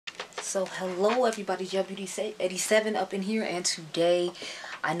So hello everybody, your Beauty Stay 87 up in here, and today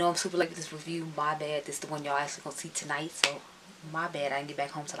I know I'm super late with this review. My bad. This is the one y'all actually gonna see tonight, so my bad. I didn't get back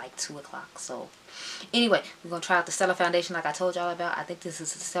home till like 2 o'clock. So anyway, we're gonna try out the Stella foundation like I told y'all about. I think this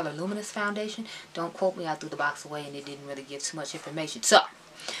is the Stella Luminous Foundation. Don't quote me, I threw the box away and it didn't really give too much information. So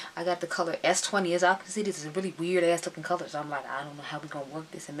I got the color S20. As y'all can see, this is a really weird ass looking color, so I'm like, I don't know how we're gonna work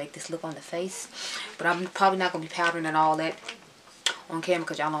this and make this look on the face, but I'm probably not gonna be powdering and all that on camera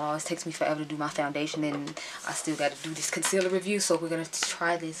because y'all know it always takes me forever to do my foundation, and I still got to do this concealer review. So we're gonna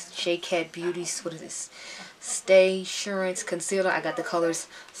try this J Beauty's, what is this, Stay Surance Concealer. I got the colors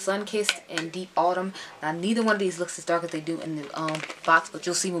Sun Kissed and Deep Autumn. Now neither one of these looks as dark as they do in the box, but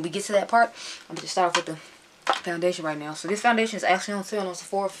you'll see when we get to that part. I'm gonna start off with the foundation right now. So this foundation is actually on sale on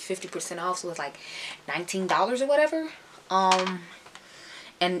Sephora for 50% off, so it's like $19 or whatever.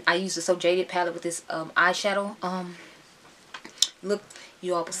 And I used the So Jaded palette with this eyeshadow look.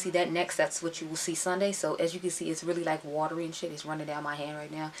 You all will see that next. That's what you will see Sunday. So as you can see, it's really like watery and shit. It's running down my hand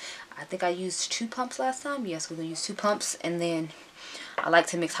right now. I think I used 2 pumps last time. Yes, we're gonna use 2 pumps. And then I like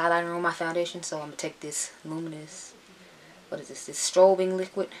to mix highlighter on my foundation, so I'm gonna take this luminous, what is this, strobing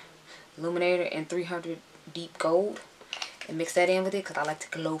liquid illuminator and 300 deep gold and mix that in with it because I like to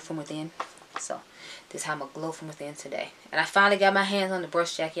glow from within. So this is how I'm gonna glow from within today. And I finally got my hands on the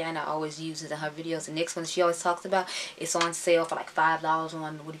brush Jackie Anna always uses in her videos. The next one she always talks about, it's on sale for like $5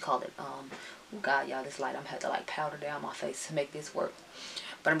 on, what do you call it? Oh god, y'all, this light, I'm gonna have to like powder down my face to make this work.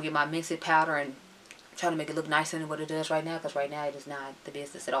 But I'm gonna get my minced powder and try to make it look nicer than what it does right now, because right now it is not the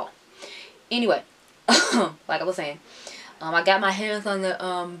business at all. Anyway, like I was saying, I got my hands on the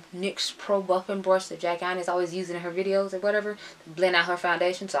NYX Pro Buffing brush that Jackie Anna is always using in her videos or whatever to blend out her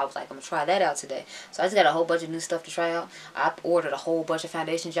foundation. So I was like, I'm going to try that out today. So I just got a whole bunch of new stuff to try out. I ordered a whole bunch of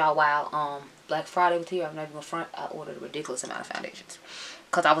foundations, y'all, while Black Friday was here. I'm not even going to front. I ordered a ridiculous amount of foundations.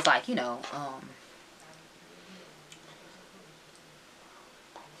 Because I was like, you know,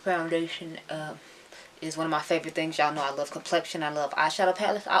 foundation is one of my favorite things. Y'all know I love complexion. I love eyeshadow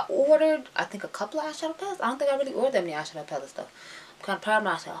palettes. I ordered, I think, a couple of eyeshadow palettes. I don't think I really ordered that many eyeshadow palettes, though. I'm kind of proud of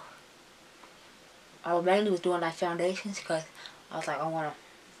myself. I mainly was doing like foundations because I was like, I want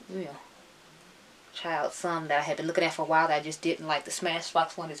to, you know, try out some that I had been looking at for a while that I just didn't like. The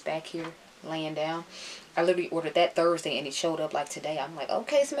Smashbox one is back here laying down. I literally ordered that Thursday and it showed up like today. I'm like,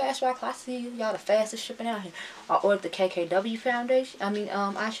 okay, Smashbox, I see you. Y'all the fastest shipping out here. I ordered the KKW foundation,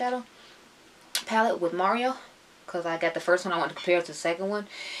 eyeshadow palette with Mario, because I got the first one. I wanted to compare it to the second one,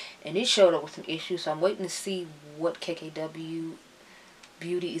 and it showed up with some issues, so I'm waiting to see what KKW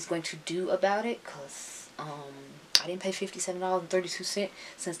Beauty is going to do about it, because I didn't pay $57.32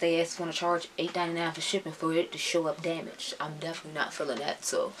 since they asked want to charge $8.99 for shipping for it to show up damaged. I'm definitely not feeling that,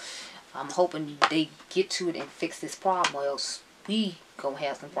 so I'm hoping they get to it and fix this problem, or else we gonna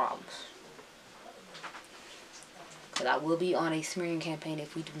have some problems. But I will be on a smearing campaign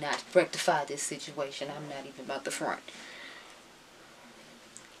if we do not rectify this situation. I'm not even about the front.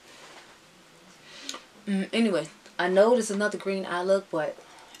 Anyway, I know there's another green eye look, but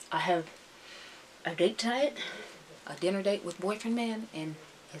I have a date tonight, a dinner date with boyfriend man, and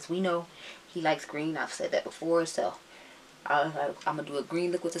as we know, he likes green. I've said that before, so I'm gonna do a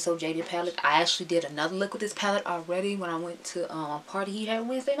green look with the So Jaded palette. I actually did another look with this palette already when I went to a party he had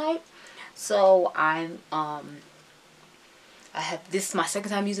Wednesday night. So this is my second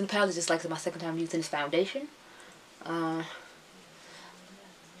time using the palette, just like my second time using this foundation.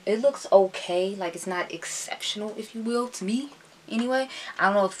 It looks okay. Like, it's not exceptional, if you will, to me. Anyway, I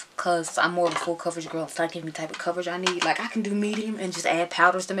don't know if because I'm more of a full coverage girl, it's not giving me the type of coverage I need. Like, I can do medium and just add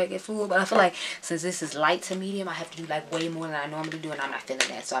powders to make it full, but I feel like since this is light to medium, I have to do like way more than I normally do, and I'm not feeling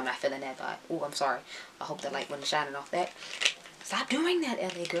that. So I'm not feeling that. But oh, I'm sorry. I hope the light wasn't shining off that. Stop doing that,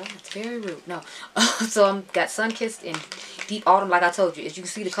 LA girl. It's very rude. No. So I'm got Sun Kissed and Deep Autumn, like I told you. As you can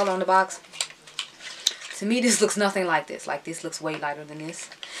see the color on the box, to me this looks nothing like this. Like, this looks way lighter than this.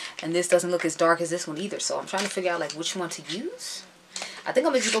 And this doesn't look as dark as this one either. So I'm trying to figure out like which one to use. I think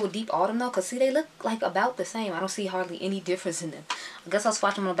I'm going to just go with Deep Autumn though, because see, they look like about the same. I don't see hardly any difference in them. I guess I'll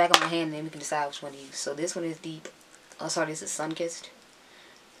swatch them on the back of my hand and then we can decide which one to use. So this one is Deep. Oh, sorry, this is Sun Kissed.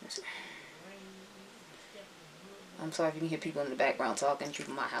 I'm sorry if you can hear people in the background talking.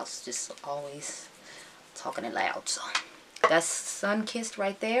 People in my house just always talking it loud. So that's Sun Kissed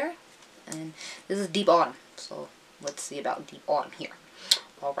right there. And this is Deep Autumn. So let's see about Deep Autumn here.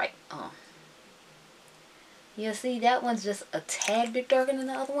 Alright. Yeah, see, that one's just a tad bit darker than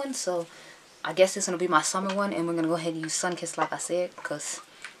the other one. So I guess this is going to be my summer one. And we're going to go ahead and use Sun Kissed like I said, because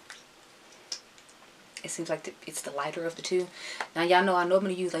it seems like it's the lighter of the two. Now y'all know I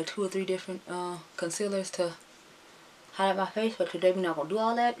normally use like 2 or 3 different concealers to highlight my face, but today we're not gonna do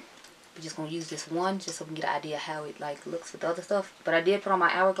all that. We're just gonna use this one just so we can get an idea how it like looks with the other stuff. But I did put on my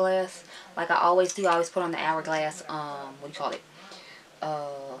Hourglass like I always do. I always put on the Hourglass what do you call it,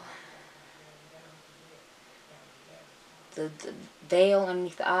 the veil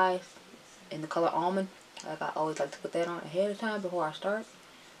underneath the eyes in the color almond. Like I always like to put that on ahead of time before I start.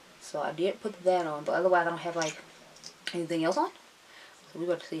 So I did put that on, but otherwise I don't have like anything else on. So we're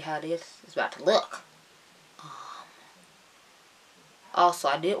about to see how this is about to look. Also,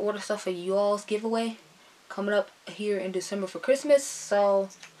 I did order stuff for you all's giveaway coming up here in December for Christmas. So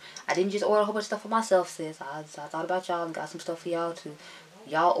I didn't just order a whole bunch of stuff for myself, sis. I thought about y'all and got some stuff for y'all too.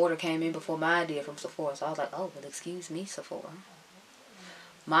 Y'all order came in before mine did from Sephora. So I was like, oh, well, excuse me, Sephora.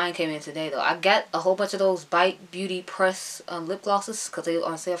 Mine came in today, though. I got a whole bunch of those Bite Beauty Press lip glosses because they were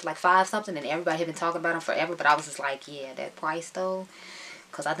on sale for like $5 something. And everybody had been talking about them forever. But I was just like, yeah, that price, though.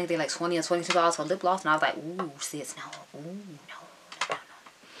 Because I think they're like $20 or $22 for lip gloss. And I was like, ooh, sis, no. Ooh, no.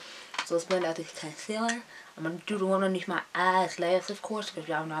 So let's blend out this concealer. I'm going to do the one underneath my eyes last, of course. Because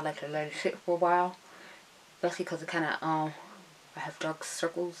y'all know I like to let it sit for a while. Especially because it kind of, I have dark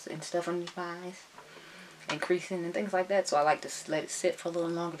circles and stuff underneath my eyes. And creasing and things like that. So I like to let it sit for a little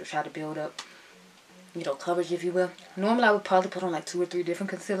longer to try to build up, you know, coverage, if you will. Normally I would probably put on like 2 or 3 different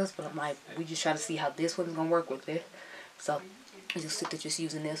concealers. But I'm like, we just try to see how this one's going to work with this. So I just stick to just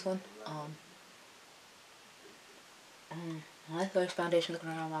using this one. My first foundation looking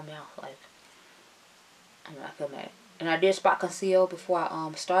around my mouth, like, I'm not feeling that. And I did spot conceal before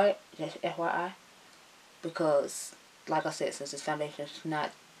I started, just FYI, because like I said, since this foundation is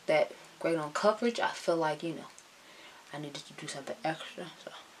not that great on coverage, I feel like, you know, I needed to do something extra,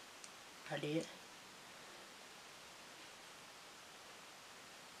 so I did.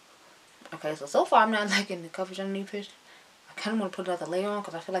 Okay, so far I'm not liking the coverage underneath it. I kind of want to put another layer on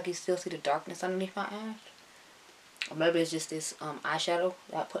because I feel like you still see the darkness underneath my eyes. Or maybe it's just this eyeshadow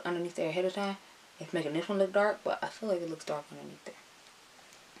that I put underneath there ahead of time. It's making this one look dark, but I feel like it looks dark underneath there.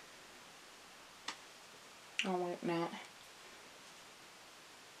 Oh, wait, not.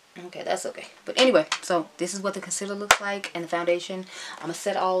 Okay, that's okay. But anyway, so this is what the concealer looks like and the foundation. I'm going to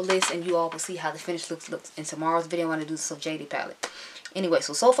set all this and you all will see how the finished looks in tomorrow's video. I'm going to do the Jady palette. Anyway,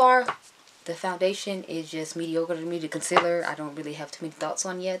 so far, the foundation is just mediocre to me. The concealer, I don't really have too many thoughts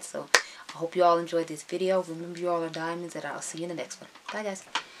on yet. So I hope you all enjoyed this video. Remember, you all are diamonds and I'll see you in the next one. Bye, guys.